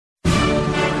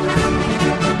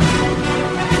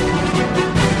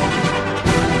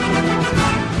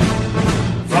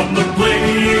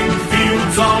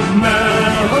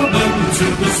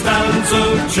streets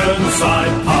of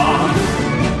Churnside Park.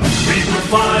 We will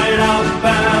fight our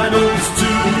battles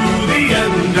to the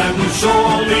end and will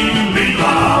surely leave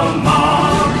our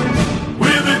mark.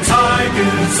 We're the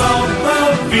Tigers of the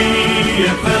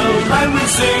VFL and we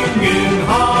sing in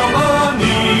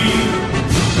harmony.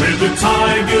 We're the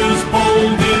Tigers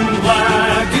bold in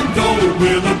black and gold.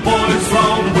 We're the boys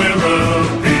from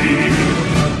Werribee.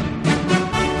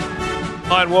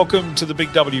 Hi and welcome to the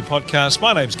Big W podcast.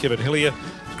 My name's Kevin Hillier.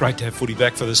 Great to have footy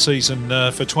back for the season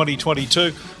for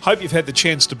 2022. Hope you've had the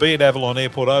chance to be at Avalon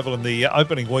Airport Oval in the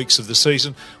opening weeks of the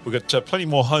season. We've got plenty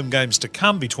more home games to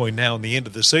come between now and the end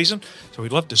of the season, so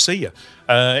we'd love to see you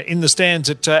in the stands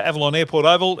at Avalon Airport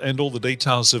Oval, and all the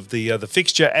details of the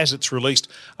fixture as it's released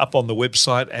up on the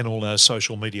website and all our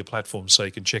social media platforms, so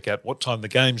you can check out what time the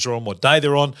games are on, what day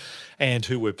they're on, and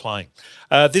who we're playing.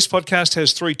 This podcast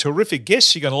has three terrific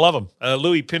guests. You're going to love them.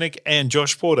 Louis Pinnuck and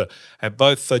Josh Porter have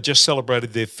both just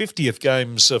celebrated their 50th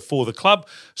games for the club,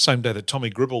 same day that Tommy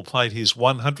Gribble played his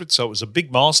 100th, so it was a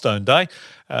big milestone day,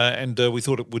 and we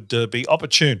thought it would be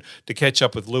opportune to catch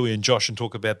up with Louis and Josh and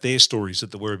talk about their stories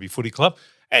at the Werribee Footy Club.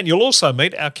 And you'll also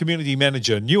meet our community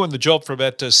manager, new on the job for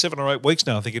about 7 or 8 weeks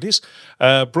now, I think it is.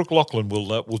 Brooke Lochland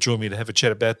will join me to have a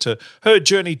chat about her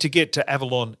journey to get to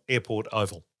Avalon Airport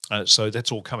Oval. So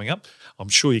that's all coming up. I'm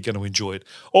sure you're going to enjoy it.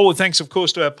 All with thanks, of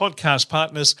course, to our podcast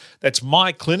partners. That's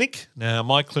My Clinic, now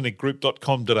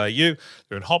myclinicgroup.com.au.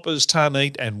 They're in Hoppers,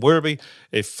 Tarneet and Werribee.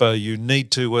 If you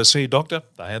need to see a doctor,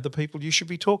 they are the people you should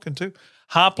be talking to.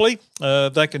 Harpley,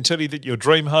 they can tell you that your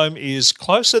dream home is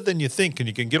closer than you think, and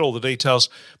you can get all the details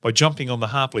by jumping on the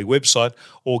Harpley website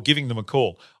or giving them a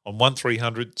call on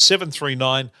 1300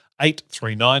 739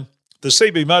 839. The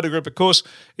CB Motor Group, of course,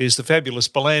 is the fabulous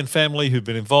Boland family who've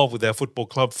been involved with our football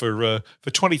club for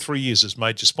 23 years as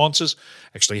major sponsors.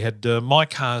 Actually had my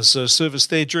car's service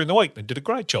there during the week. They did a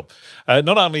great job.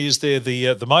 Not only is there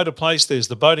the motor place, there's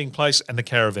the boating place and the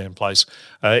caravan place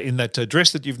in that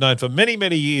address that you've known for many,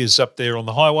 many years up there on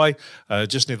the highway,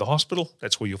 just near the hospital.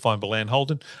 That's where you'll find Boland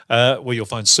Holden, where you'll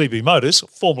find CB Motors,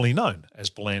 formerly known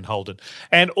as Boland Holden.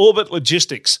 And Orbit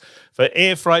Logistics. For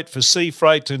air freight, for sea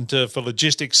freight and for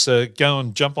logistics, go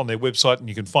and jump on their website and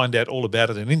you can find out all about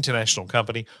it. An international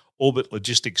company,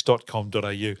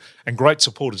 orbitlogistics.com.au. And great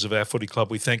supporters of our footy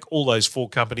club. We thank all those 4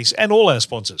 companies and all our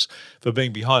sponsors for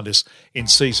being behind us in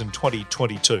season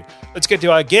 2022. Let's get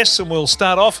to our guests and we'll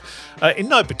start off in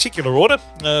no particular order,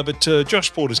 but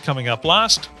Josh Porter's coming up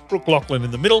last, Brooke Lochland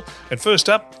in the middle, and first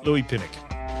up, Louis Pinnuck.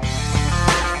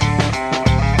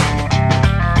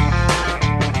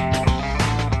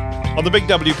 On the Big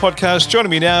W podcast, joining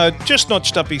me now, just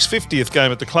notched up his 50th game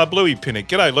at the club, Louis Pinnuck.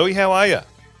 G'day, Louis. How are you?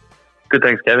 Good,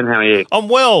 thanks, Kevin. How are you? I'm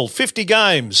well. 50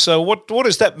 games. So what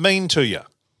does that mean to you?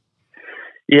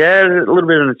 Yeah, a little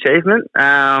bit of an achievement.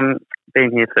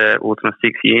 Been here for, it's my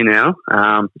 6th year now.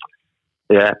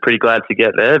 Yeah, pretty glad to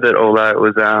get there, but although it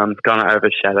was kind of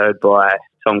overshadowed by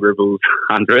Tom Gribble's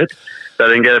 100, so I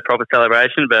didn't get a proper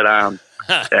celebration, but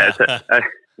yeah, it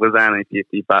was only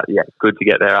 50, but yeah, good to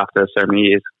get there after so many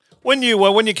years. When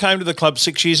you came to the club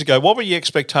 6 years ago, what were your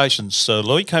expectations,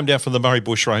 Louis? Came down from the Murray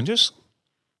Bush Rangers?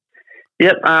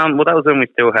 Yep. Well, that was when we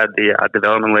still had the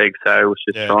development league, so I was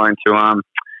just trying to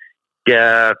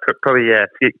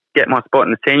get my spot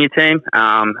in the senior team,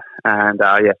 and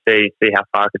see how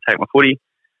far I could take my footy.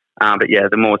 But yeah,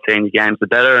 the more senior games, the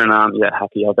better, and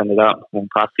happy I've ended up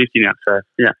past 50 now. So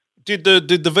yeah. Did the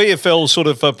VFL sort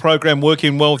of program work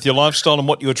in well with your lifestyle and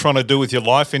what you were trying to do with your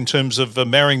life in terms of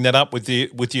marrying that up with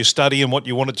your study and what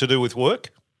you wanted to do with work?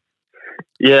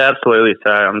 Yeah, absolutely.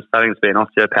 So I'm studying to be an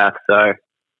osteopath. So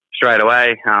straight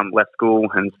away, left school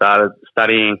and started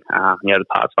studying. The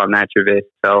part-time nature of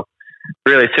VFL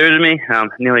really suited me.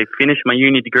 Nearly finished my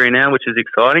uni degree now, which is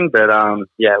exciting. But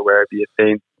Werribee has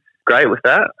been great with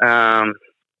that.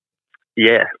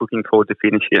 Looking forward to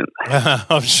finishing.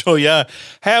 I'm sure, yeah.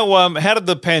 How did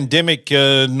the pandemic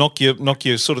knock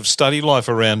your sort of study life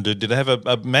around? Did it have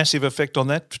a massive effect on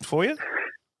that for you?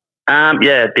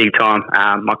 Big time.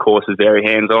 My course is very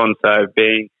hands-on, so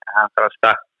being sort of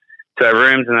stuck to our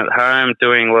rooms and at home,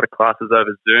 doing a lot of classes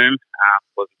over Zoom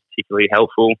wasn't particularly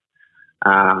helpful.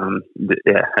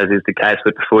 As is the case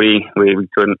with the footy, we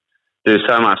couldn't do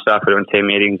so much stuff. We're doing team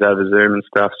meetings over Zoom and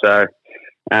stuff, so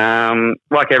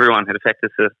like everyone, it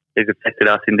affected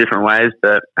us in different ways,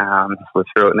 but we're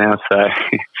through it now, so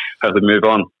have to move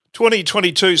on.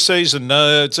 2022 season,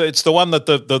 it's the one that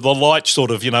the light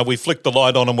sort of, we flick the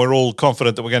light on and we're all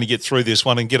confident that we're going to get through this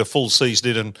one and get a full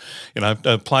season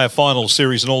and, play a final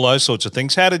series and all those sorts of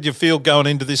things. How did you feel going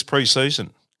into this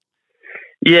pre-season?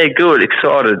 Yeah, good,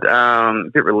 excited, a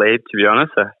bit relieved to be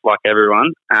honest, like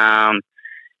everyone.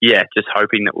 just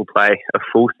hoping that we'll play a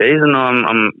full season.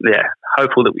 I'm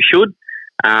hopeful that we should.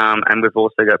 And we've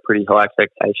also got pretty high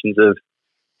expectations of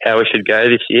how we should go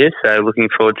this year. So looking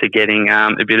forward to getting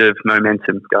a bit of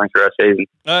momentum going through our season.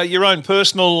 Your own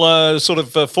personal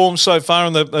form so far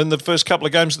in the first couple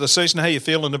of games of the season, how are you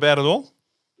feeling about it all?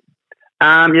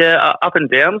 Up and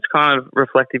down. It's kind of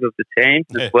reflective of the team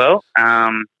as well.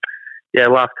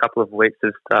 Last couple of weeks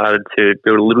have started to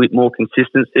build a little bit more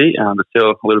consistency. There's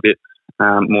still a little bit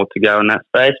more to go in that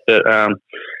space. But,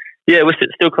 we're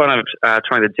still kind of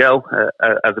trying to gel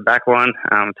as a backline.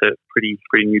 It's a pretty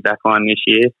new backline this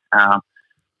year.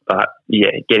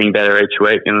 Getting better each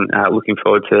week and looking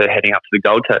forward to heading up to the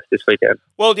Gold Coast this weekend.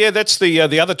 Well, that's the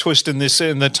other twist in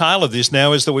the tail of this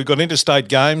now is that we've got interstate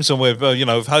games and we've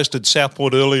hosted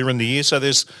Southport earlier in the year. So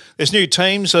there's new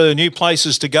teams, new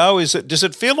places to go. Does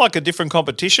it feel like a different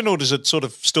competition or does it sort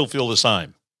of still feel the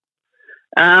same?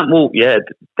 It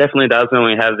definitely does when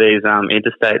we have these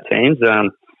interstate teams.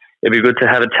 It'd be good to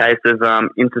have a taste of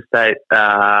interstate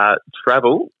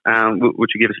travel, which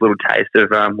will give us a little taste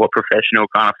of what professional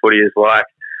kind of footy is like.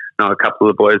 I know a couple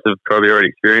of the boys have probably already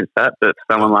experienced that, but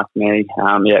for someone like me,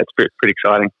 it's pretty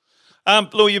exciting.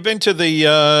 Lou, you've been to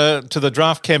the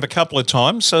draft camp a couple of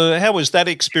times. So how was that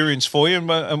experience for you,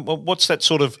 and what's that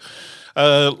sort of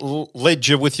led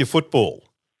you with your football?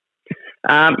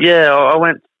 I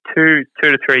went 2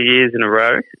 to 3 years in a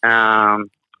row.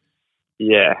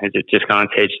 It just kind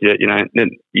of teaches you that,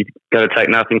 you've got to take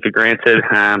nothing for granted.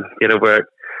 You got to work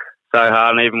so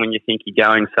hard, and even when you think you're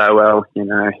going so well,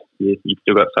 you've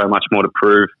still got so much more to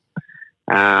prove.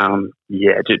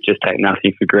 Just take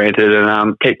nothing for granted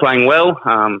and keep playing well.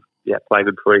 Play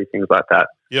good footy, things like that.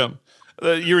 Yeah.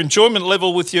 Your enjoyment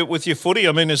level with your footy,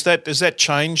 I mean, has that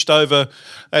changed over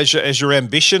as your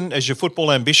ambition, as your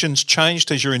football ambitions changed?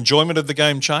 Has your enjoyment of the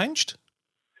game changed?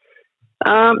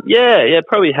 It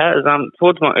probably has.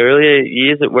 Towards my earlier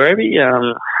years at Werribee,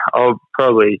 I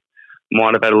probably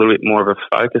might have had a little bit more of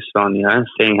a focus on,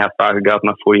 seeing how far I could go with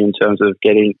my footy in terms of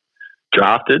getting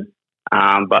drafted.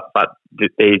 But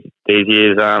these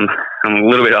years, I'm a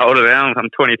little bit older now. I'm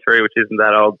 23, which isn't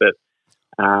that old, but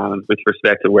with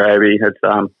respect to Werribee, it's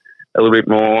a little bit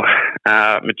more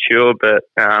mature. But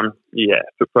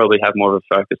probably have more of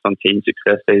a focus on team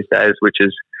success these days, which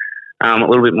is a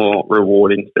little bit more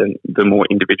rewarding than the more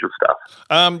individual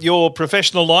stuff. Your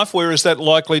professional life, where is that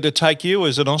likely to take you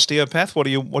as an osteopath? What do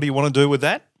you want to do with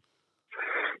that?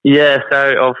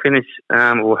 So I'll finish.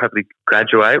 We'll hopefully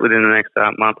graduate within the next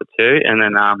month or two, and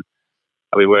then I'll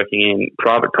be working in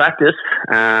private practice,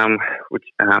 which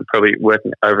probably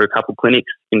working over a couple of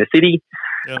clinics in the city.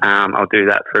 Yep. I'll do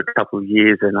that for a couple of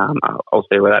years, and I'll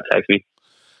see where that takes me.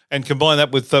 And combine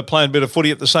that with playing a bit of footy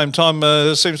at the same time.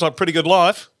 Seems like a pretty good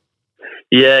life.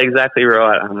 Yeah, exactly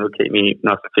right. It'll keep me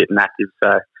nice and fit and active.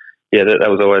 So, that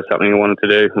was always something I wanted to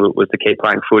do, was to keep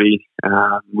playing footy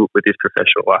with this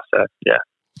professional life. So, yeah.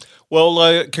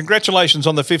 Well, congratulations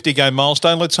on the 50-game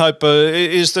milestone. Let's hope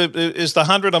is the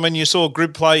 100. I mean, you saw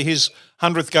Grib play his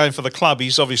 100th game for the club.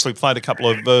 He's obviously played a couple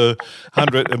of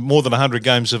more than 100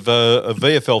 games of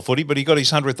VFL footy, but he got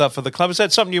his 100th up for the club. Is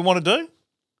that something you want to do?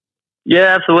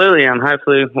 Yeah, absolutely.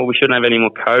 Hopefully, we shouldn't have any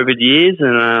more COVID years,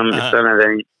 and if I don't have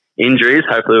any injuries,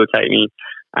 hopefully it will take me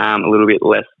a little bit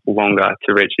less longer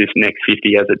to reach this next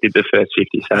 50 as it did the first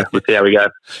 50. So we'll see how we go.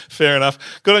 Fair enough.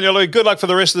 Good on you, Lou. Good luck for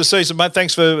the rest of the season, mate.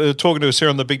 Thanks for talking to us here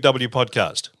on the Big W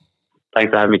podcast.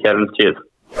 Thanks for having me, Kevin. Cheers.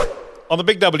 On the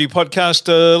Big W podcast,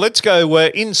 let's go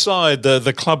inside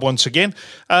the club once again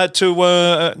to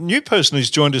a new person who's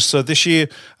joined us this year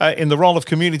in the role of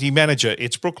community manager.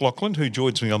 It's Brooke Lochland who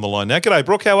joins me on the line now. G'day,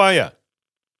 Brooke. How are you?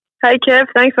 Hey, Kev.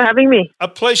 Thanks for having me. A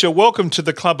pleasure. Welcome to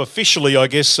the club officially, I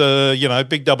guess,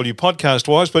 Big W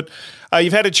podcast-wise. But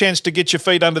you've had a chance to get your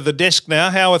feet under the desk now.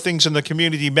 How are things in the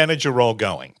community manager role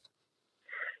going?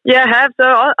 Yeah, I have. So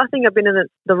I think I've been in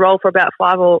the role for about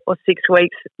 5 or 6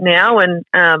 weeks now. And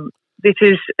this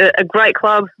is a great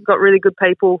club, got really good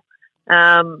people.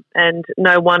 And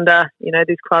no wonder,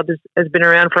 this club has been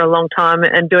around for a long time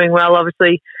and doing well,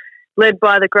 obviously, led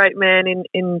by the great man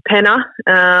in Pinnuck.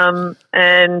 The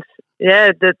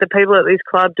people at this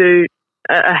club do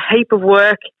a heap of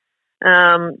work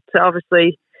to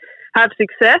obviously have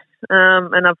success,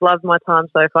 and I've loved my time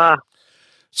so far.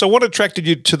 So what attracted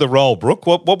you to the role, Brooke?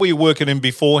 What were you working in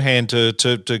beforehand to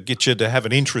get you to have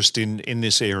an interest in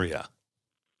this area?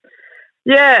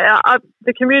 Yeah,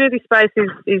 the community space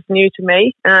is new to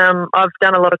me. I've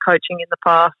done a lot of coaching in the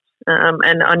past,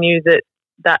 and I knew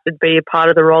that would be a part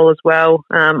of the role as well.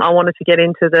 I wanted to get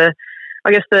into the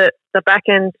back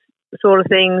end sort of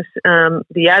things,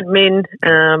 the admin.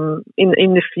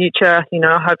 In the future,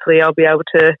 hopefully I'll be able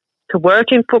to work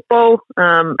in football,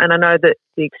 and I know that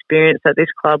the experience at this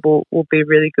club will be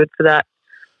really good for that.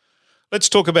 Let's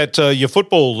talk about your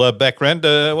football background.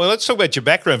 Let's talk about your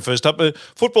background first up.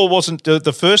 Football wasn't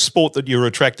the first sport that you were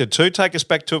attracted to. Take us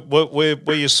back to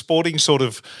where your sporting sort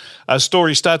of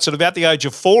story starts at about the age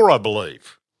of 4, I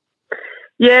believe.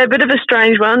 Yeah, a bit of a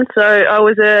strange one. So I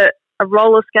was a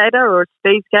roller skater or a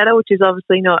speed skater, which is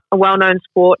obviously not a well-known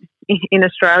sport in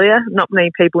Australia. Not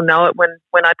many people know it.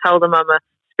 When I tell them I'm a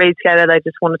speed skater, they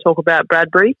just want to talk about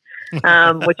Bradbury,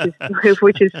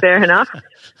 which is fair enough.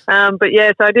 But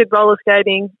yeah, so I did roller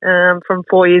skating from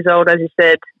 4 years old, as you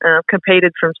said.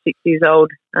 Competed from 6 years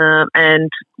old, and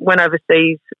went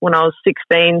overseas when I was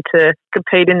 16 to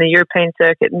compete in the European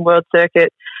circuit and world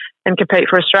circuit and compete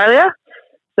for Australia.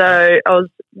 So I was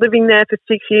living there for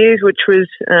 6 years, which was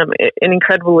an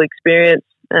incredible experience.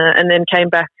 And then came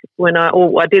back when I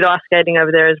did ice skating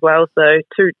over there as well. So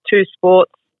two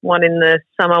sports, one in the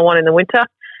summer, one in the winter.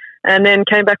 And then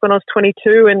came back when I was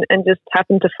 22 and just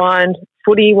happened to find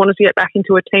footy, wanted to get back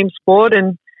into a team sport,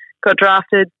 and got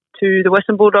drafted to the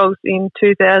Western Bulldogs in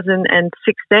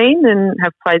 2016 and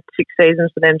have played 6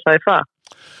 seasons for them so far.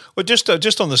 Well, just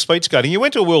on the speed skating, you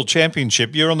went to a world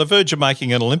championship. You're on the verge of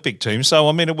making an Olympic team. So,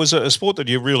 I mean, it was a sport that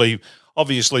you really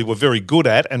obviously were very good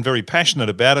at and very passionate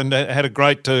about and had a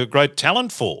great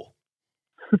talent for.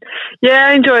 Yeah,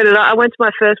 I enjoyed it. I went to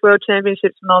my first world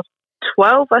championships when I was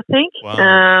 12, I think.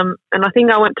 Wow. And I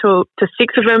think I went to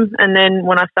 6 of them. And then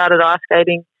when I started ice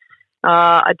skating,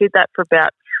 I did that for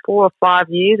about 4 or 5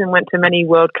 years and went to many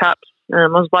World Cups. I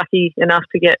was lucky enough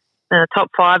to get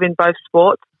top 5 in both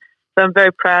sports. So I'm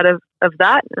very proud of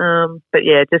that. But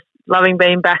yeah, just loving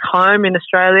being back home in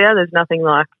Australia. There's nothing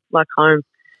like home.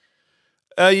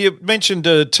 You mentioned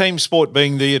team sport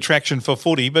being the attraction for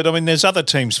footy, but I mean, there's other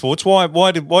team sports.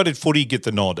 Why did footy get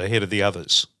the nod ahead of the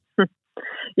others?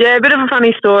 Yeah, a bit of a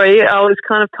funny story. I was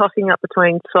kind of tossing up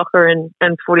between soccer and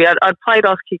footy. I'd played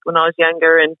ice kick when I was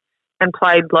younger and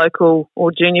played local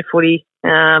or junior footy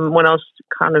when I was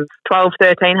kind of 12,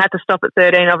 13. Had to stop at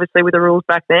 13, obviously, with the rules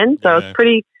back then. So Yeah.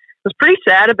 I was pretty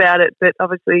sad about it, but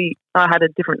obviously I had a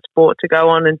different sport to go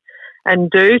on and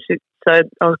do, so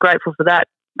I was grateful for that.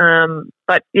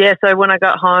 But yeah, so when I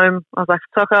got home, I was like,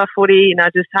 soccer, footy, and I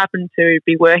just happened to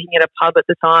be working at a pub at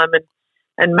the time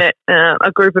and met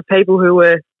a group of people who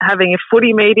were having a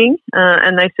footy meeting,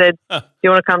 and they said, do you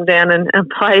want to come down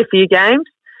and play a few games?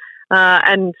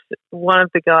 And one of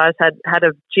the guys had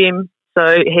a gym,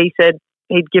 so he said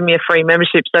he'd give me a free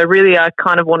membership. So really I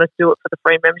kind of wanted to do it for the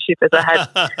free membership as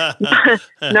I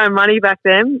had no money back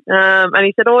then. And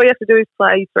he said, all you have to do is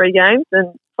play 3 games,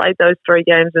 and played those 3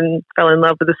 games and fell in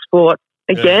love with the sport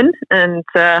again. And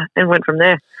went from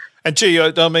there. And gee,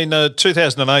 I mean,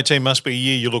 2018 must be a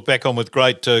year you look back on with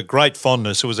great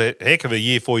fondness. It was a heck of a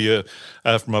year for you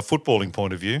from a footballing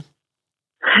point of view.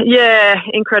 Yeah,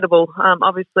 incredible.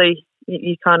 Obviously,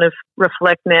 you kind of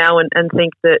reflect now and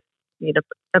think that, you know,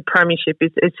 a premiership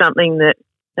is something that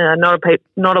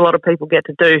not a lot of people get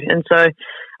to do. And so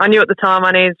I knew at the time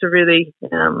I needed to really,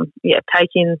 take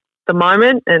in the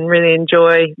moment and really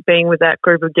enjoy being with that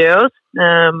group of girls.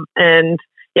 And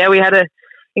yeah, we had a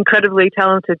incredibly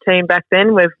talented team back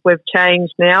then. We've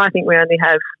changed now. I think we only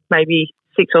have maybe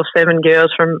 6 or 7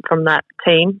 girls from that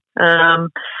team.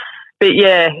 But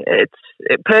yeah,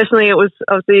 personally it was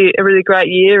obviously a really great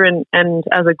year and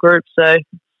as a group. So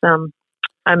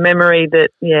a memory that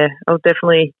I'll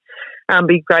definitely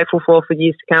be grateful for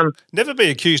years to come. Never be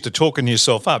accused of talking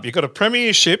yourself up. You've got a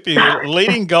premiership, you're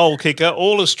leading goal kicker,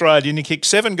 all Australian. You kicked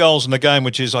 7 goals in a game,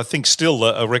 which is, I think, still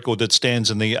a record that stands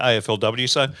in the AFLW.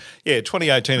 So, yeah,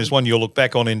 2018 is one you'll look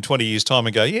back on in 20 years' time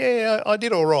and go, yeah, I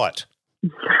did all right.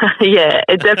 Yeah,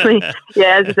 it definitely, as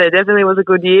I said, definitely was a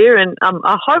good year. And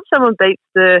I hope someone beats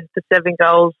the 7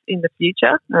 goals in the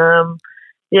future.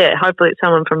 Hopefully it's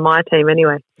someone from my team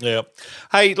anyway. Yeah.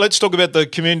 Hey, let's talk about the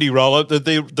community role.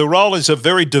 The role is a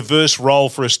very diverse role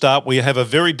for a start. We have a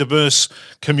very diverse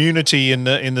community in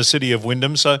the city of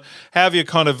Wyndham. So how have you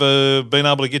kind of been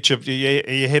able to get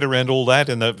your head around all that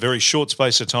in a very short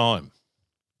space of time?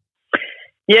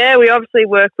 Yeah, we obviously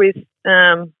work with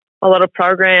a lot of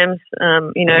programs.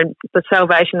 The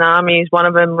Salvation Army is one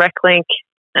of them, RecLink.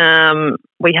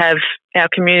 We have our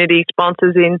community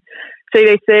sponsors in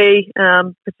CDC,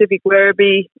 Pacific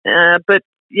Werribee, but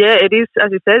yeah, it is, as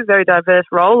you said, a very diverse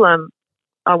role.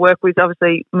 I work with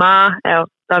obviously Ma, our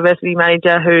diversity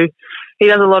manager, who he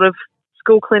does a lot of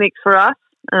school clinics for us,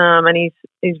 and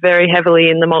he's very heavily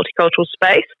in the multicultural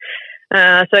space.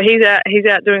 So he's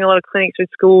out doing a lot of clinics with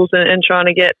schools and trying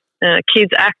to get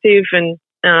kids active and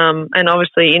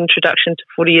obviously introduction to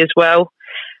footy as well.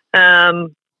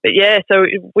 yeah, so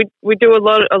we do a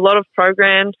lot of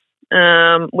programs,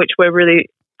 which we're really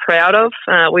proud of.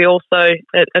 We also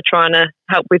are trying to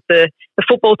help with the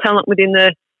football talent within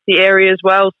the area as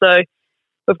well. So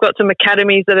we've got some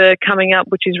academies that are coming up,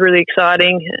 which is really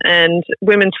exciting, and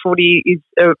women's footy is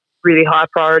a really high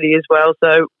priority as well.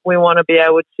 So we want to be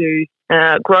able to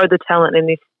grow the talent in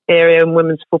this area in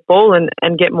women's football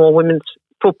and get more women's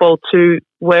football to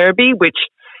Werribee, which,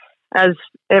 as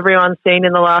everyone's seen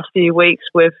in the last few weeks,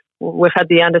 we've had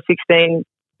the under-16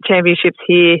 championships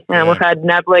here, and we've had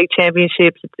NAB League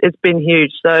championships. It's been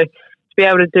huge. So to be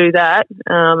able to do that,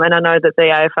 and I know that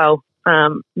the AFL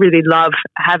really love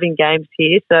having games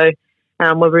here, so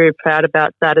we're very proud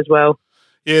about that as well.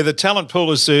 Yeah, the talent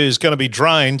pool is going to be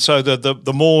drained, so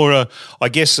the more, I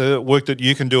guess, work that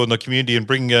you can do in the community and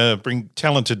bring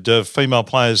talented female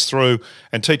players through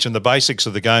and teach them the basics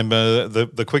of the game,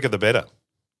 the quicker the better.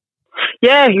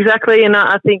 Yeah, exactly, and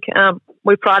I think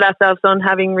we pride ourselves on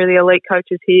having really elite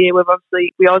coaches here. We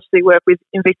obviously work with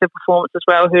Invicta Performance as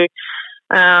well, who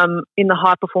in the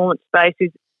high performance space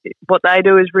is what they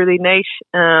do is really niche,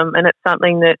 and it's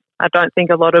something that I don't think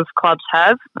a lot of clubs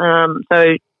have.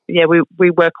 So yeah,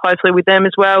 we work closely with them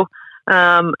as well,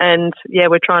 and yeah,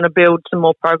 we're trying to build some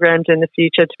more programs in the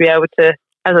future to be able to,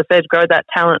 as I said, grow that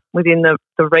talent within the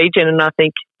region, and I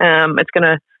think it's going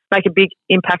to make a big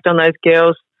impact on those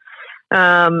girls.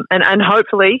 And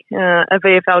hopefully a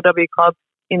VFLW club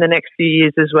in the next few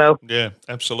years as well. Yeah,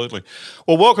 absolutely.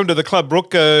 Well, welcome to the club,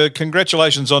 Brooke.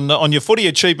 Congratulations on your footy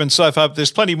achievements so far.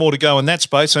 There's plenty more to go in that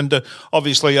space, and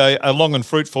obviously a long and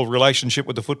fruitful relationship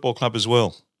with the football club as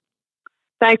well.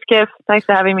 Thanks, Kev. Thanks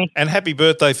for having me. And happy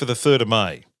birthday for the 3rd of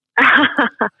May.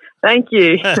 Thank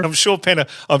you. I'm sure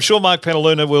Mark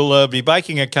Penaluna will be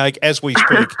baking a cake as we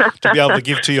speak to be able to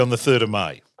give to you on the 3rd of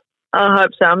May. I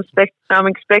hope so. I'm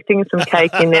expecting some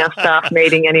cake in our staff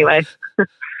meeting anyway.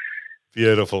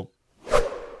 Beautiful.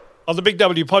 On the Big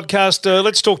W podcast,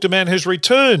 let's talk to a man who's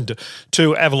returned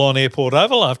to Avalon Airport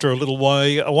Oval after a little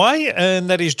way away, and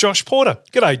that is Josh Porter.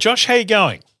 G'day, Josh. How are you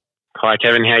going? Hi,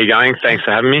 Kevin. How are you going? Thanks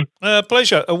for having me.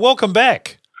 Pleasure. Welcome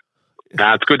back.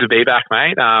 It's good to be back,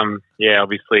 mate. Yeah,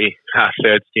 obviously,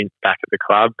 3rd stint back at the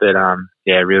club, but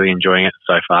yeah, really enjoying it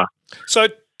so far. So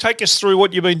take us through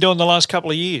what you've been doing the last couple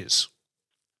of years.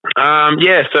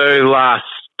 Yeah, so last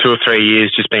 2 or 3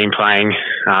 years just been playing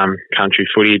country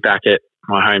footy back at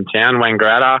my hometown,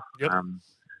 Wangaratta. Yep.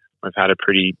 We've had a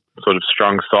pretty sort of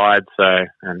strong side,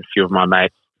 and a few of my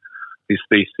mates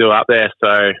obviously still up there.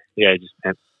 So yeah,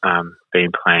 just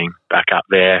been playing back up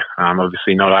there.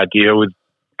 Obviously not ideal with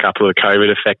a couple of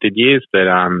COVID affected years, but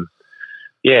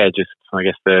yeah, just I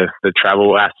guess the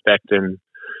travel aspect and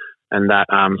that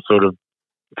sort of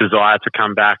desire to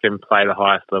come back and play the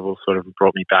highest level sort of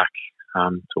brought me back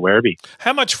to Werribee.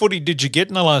 How much footy did you get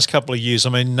in the last couple of years? I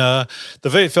mean, the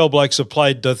VFL blokes have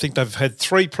played, I think they've had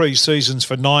 3 pre-seasons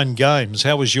for 9 games.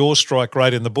 How was your strike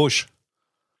rate in the bush?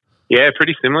 Yeah,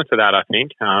 pretty similar to that, I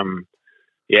think.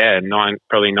 Yeah,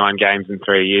 probably 9 games in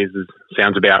 3 years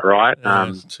sounds about right.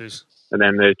 And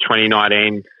then the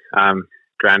 2019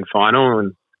 grand final,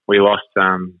 and we lost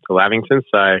to Lavington.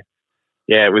 So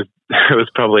yeah, it was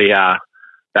probably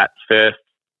that first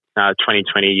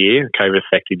 2020 year,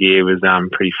 COVID-affected year, was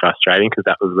pretty frustrating because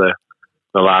that was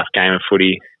the last game of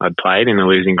footy I'd played in the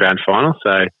losing grand final.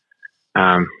 So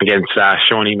against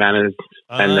Shawnee Manners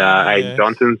and Aidan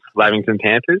Johnson's Lavington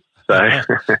Panthers. So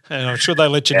and I'm sure they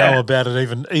let you know about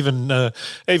it. Even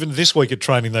this week at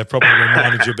training, they probably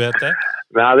reminded you about that.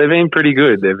 No, they've been pretty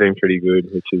good.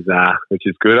 Which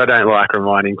is good. I don't like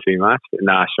reminding too much. But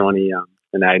Shawnee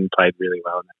and Aidan played really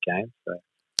well in that game. So.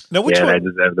 Now, they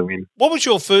deserve the win. What was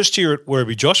your first year at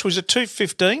Werribee, Josh? Was it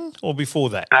 2015 or before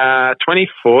that?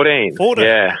 2014. 14.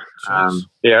 Yeah.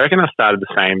 Yeah, I reckon I started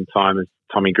the same time as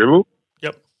Tommy Gribble.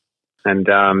 Yep. And,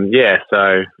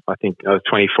 so I think I was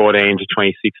 2014 to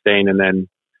 2016, and then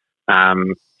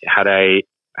had a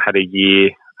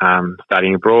year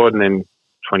studying abroad, and then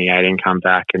 2018 come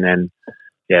back, and then,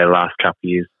 the last couple of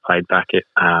years played back at,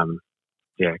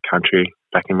 country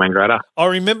back in Wangaratta. I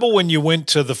remember when you went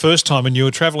to the first time and you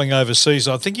were travelling overseas.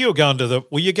 I think you were going to the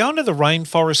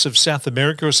rainforests of South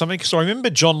America or something? Because I remember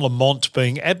John Lamont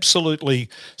being absolutely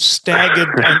staggered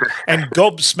and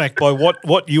gobsmacked by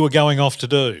what you were going off to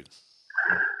do.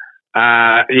 So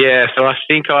I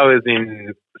think I was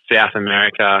in South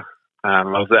America. I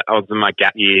was in my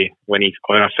gap year when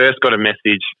I first got a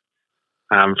message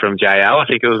from JL. I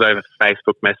think it was over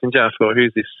Facebook Messenger. I thought,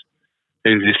 who's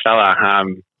this fella?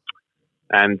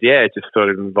 And it just sort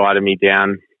of invited me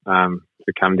down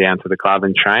to come down to the club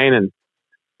and train. And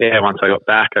once I got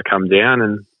back, I come down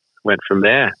and went from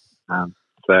there.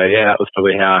 That was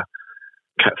probably how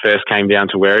I first came down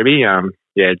to Werribee,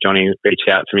 Johnny reached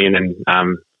out to me, and then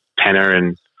Penner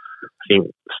and I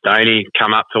think Stoney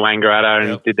come up to Wangaratta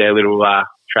and did their little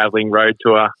travelling road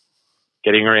tour,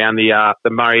 getting around the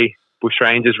Murray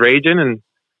Bushrangers region, and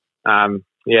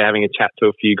having a chat to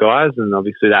a few guys, and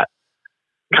obviously that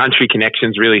country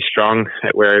connection's really strong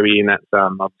at Werribee, and that's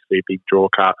obviously a big draw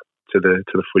card to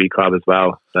the footy club as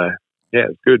well. So yeah,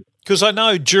 it's good. Because I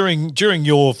know during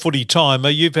your footy time,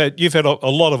 you've had a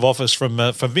lot of offers from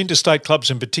interstate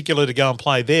clubs in particular to go and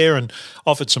play there, and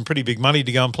offered some pretty big money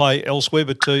to go and play elsewhere.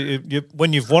 But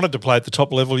when you've wanted to play at the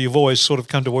top level, you've always sort of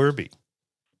come to Werribee.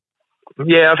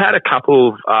 Yeah, I've had a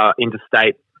couple of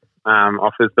interstate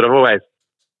offers, but I've always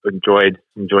enjoyed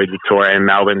Victoria and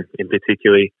Melbourne in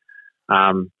particular.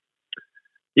 And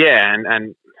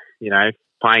you know,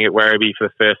 playing at Werribee for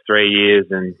the first 3 years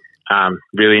and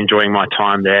really enjoying my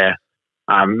time there,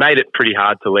 made it pretty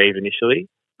hard to leave initially.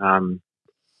 I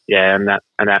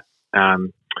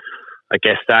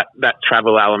guess that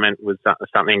travel element was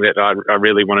something that I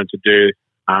really wanted to do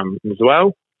as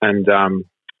well, and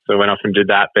so I went off and did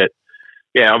that. But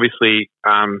yeah, obviously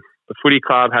the footy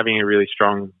club having a really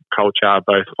strong culture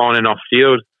both on and off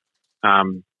field,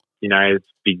 you know, it's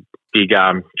big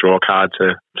draw card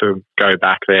to go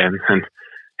back there, and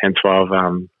hence why I've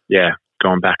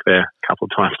gone back there a couple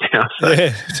of times now.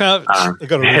 So, they've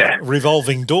got a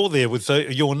revolving door there with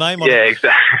your name on it. Yeah,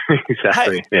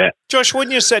 exactly. Hey, Josh, when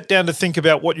you sat down to think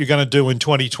about what you're going to do in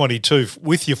 2022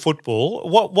 with your football,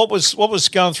 what was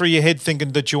going through your head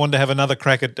thinking that you wanted to have another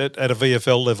crack at a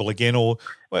VFL level again, or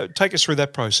take us through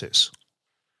that process?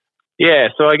 Yeah,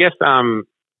 so I guess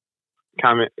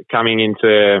coming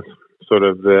into sort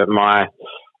of my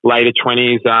later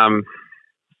 20s,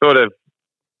 sort of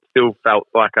still felt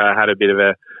like I had a bit of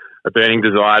a burning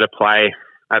desire to play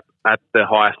at the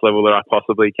highest level that I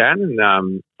possibly can.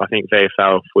 And I think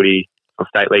VFL footy or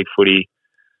state league footy,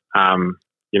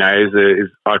 you know,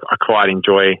 I quite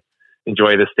enjoy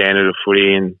the standard of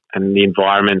footy and the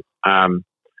environment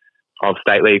of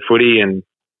state league footy, and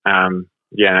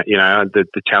you know,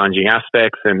 the challenging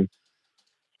aspects and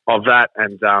of that,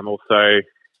 and also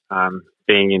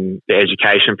being in the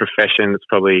education profession, it's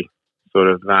probably sort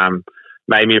of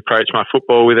made me approach my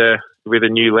football with a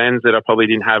new lens that I probably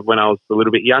didn't have when I was a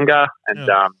little bit younger,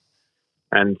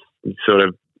 and sort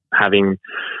of having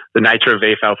the nature of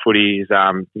VFL footy is,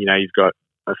 you know, you've got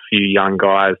a fair few young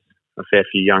guys,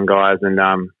 and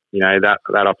you know, that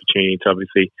opportunity to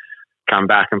obviously come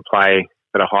back and play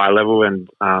at a high level and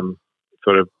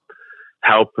sort of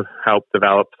help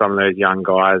develop some of those young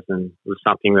guys, and it was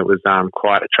something that was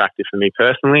quite attractive for me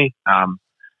personally. And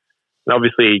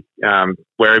obviously,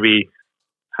 Werribee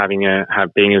being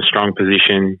in a strong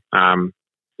position,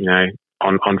 you know,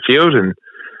 on field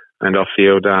and off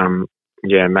field,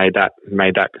 made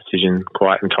that decision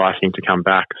quite enticing to come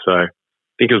back. So I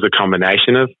think it was a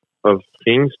combination of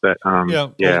things, but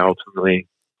ultimately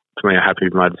I'm happy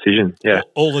with my decision. Yeah,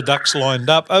 all the ducks lined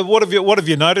up. What have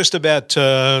you noticed about you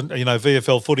know,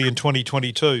 VFL footy in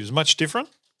 2022? Is it much different?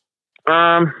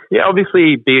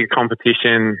 Obviously bigger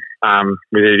competition,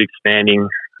 with it expanding,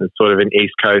 sort of an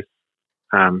East Coast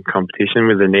competition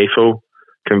with the NEFL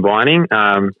combining.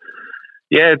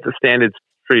 The standard's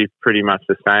pretty much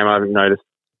the same. I haven't noticed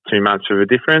too much of a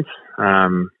difference.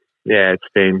 It's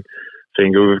been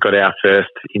good. We've got our first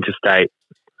interstate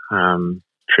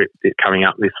trip coming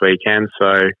up this weekend,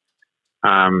 so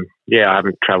I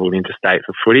haven't travelled interstate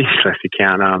for footy, so if you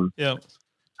count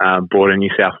Border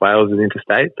New South Wales as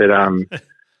interstate, but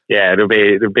it'll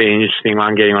be an interesting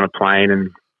one, getting on a plane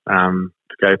and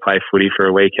to go play footy for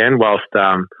a weekend whilst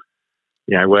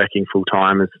you know, working full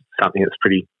time is something that's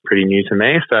pretty new to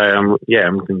me. So I'm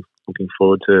looking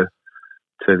forward to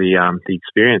the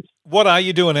experience. What are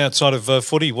you doing outside of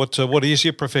footy? What is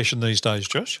your profession these days,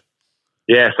 Josh?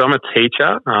 Yeah, so I'm a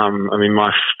teacher. I'm in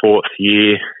my 4th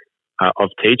year of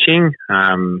teaching.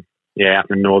 Out in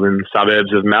the northern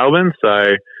suburbs of Melbourne.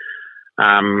 So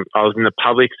I was in the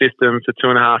public system for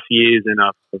 2.5 years, and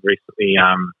I've recently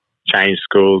changed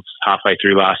schools halfway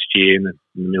through last year in the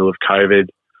middle of COVID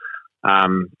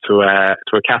to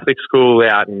a Catholic school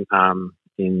out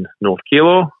in North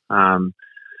Keilor. I'm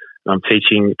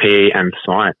teaching PE and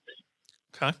science.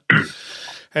 Okay.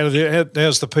 How's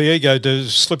the PE go? Do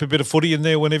slip a bit of footy in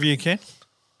there whenever you can?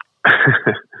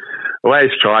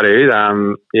 Always try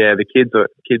to. The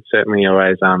kids certainly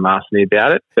always ask me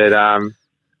about it, but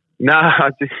no,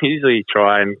 I just usually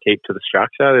try and keep to the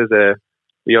structure. There's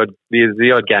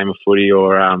the odd game of footy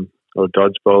or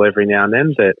dodgeball every now and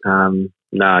then, but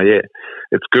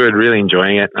it's good. Really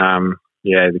enjoying it.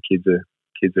 The kids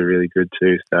are really good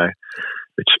too. So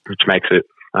which makes it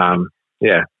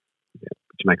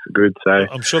makes it good. So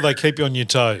I'm sure they keep you on your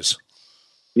toes.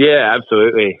 Yeah,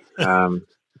 absolutely.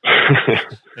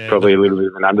 Probably a little bit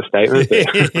of an understatement.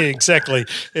 Yeah, exactly.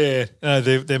 Yeah, no,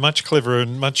 they're much cleverer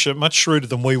and much shrewder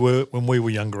than we were when we were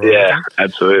younger. Yeah,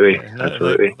 absolutely.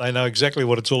 Absolutely. They know exactly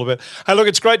what it's all about. Hey, look,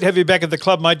 it's great to have you back at the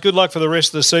club, mate. Good luck for the rest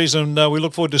of the season. We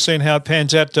look forward to seeing how it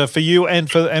pans out for you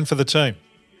and for the team.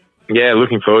 Yeah,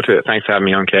 looking forward to it. Thanks for having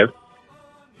me on, Kev.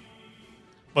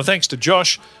 Well, thanks to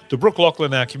Josh, to Brooke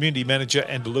Lochland, our community manager,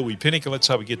 and to Louis Pinnuck. Let's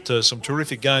hope we get some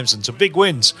terrific games and some big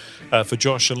wins for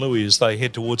Josh and Louis as they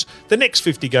head towards the next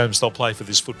 50 games they'll play for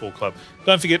this football club.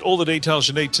 Don't forget all the details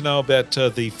you need to know about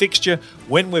the fixture,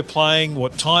 when we're playing,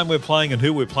 what time we're playing, and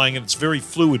who we're playing. And it's a very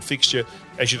fluid fixture,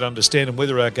 as you'd understand, and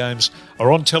whether our games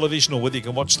are on television or whether you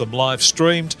can watch them live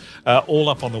streamed, all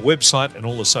up on the website and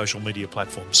all the social media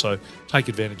platforms. So take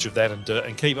advantage of that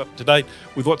and keep up to date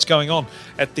with what's going on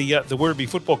at the Werribee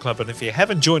Football Club. And if you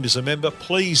haven't joined as a member,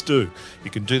 please do. You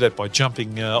can do that by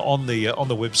jumping on the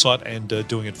website and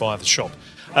doing it via the shop.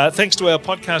 Thanks to our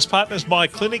podcast partners, My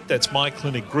Clinic, that's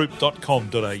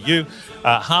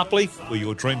myclinicgroup.com.au. Harpley, where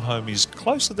your dream home is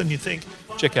closer than you think.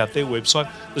 Check out their website.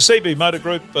 The CB Motor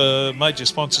Group, major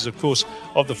sponsors, of course,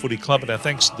 of the footy club. And our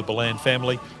thanks to the Balan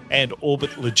family and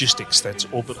Orbit Logistics. That's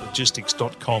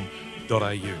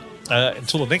orbitlogistics.com.au.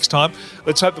 Until the next time,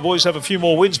 let's hope the boys have a few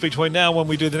more wins between now and when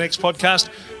we do the next podcast.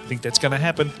 I think that's going to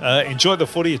happen. Enjoy the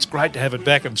footy. It's great to have it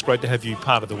back, and it's great to have you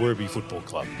part of the Werribee Football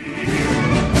Club.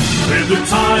 We're the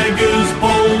Tigers,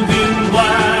 bold in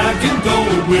black and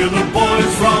gold. We're the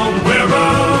boys from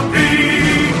Werribee.